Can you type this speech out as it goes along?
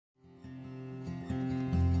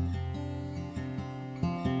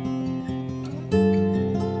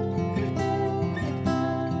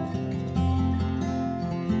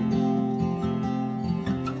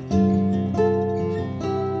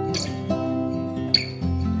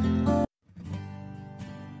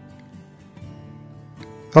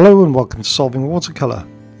Hello and welcome to Solving Watercolour.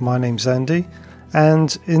 My name's Andy,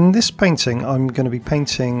 and in this painting I'm going to be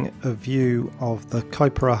painting a view of the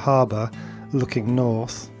Kaipara Harbour looking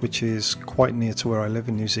north, which is quite near to where I live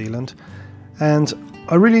in New Zealand. And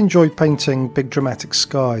I really enjoy painting big dramatic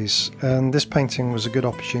skies, and this painting was a good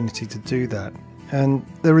opportunity to do that. And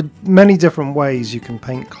there are many different ways you can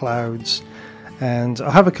paint clouds, and I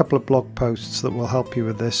have a couple of blog posts that will help you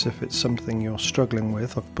with this if it's something you're struggling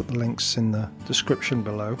with. I've put the links in the description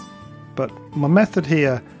below. But my method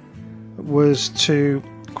here was to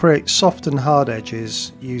create soft and hard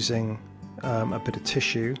edges using a bit of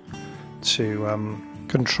tissue to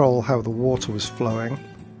control how the water was flowing.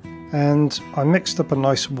 And I mixed up a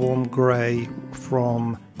nice warm grey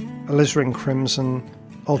from alizarin crimson,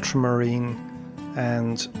 ultramarine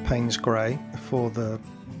and Payne's grey for the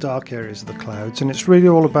dark areas of the clouds, and it's really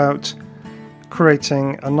all about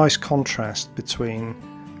creating a nice contrast between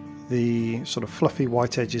the sort of fluffy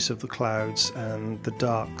white edges of the clouds and the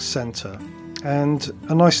dark centre. And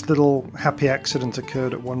a nice little happy accident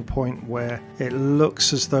occurred at one point where it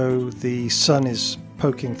looks as though the sun is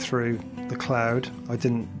poking through the cloud. I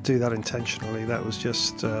didn't do that intentionally, that was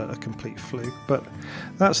just a complete fluke, but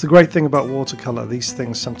that's the great thing about watercolour, these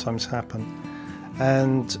things sometimes happen.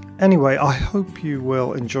 And anyway, I hope you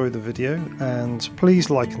will enjoy the video, and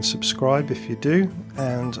please like and subscribe if you do,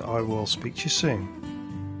 and I will speak to you soon.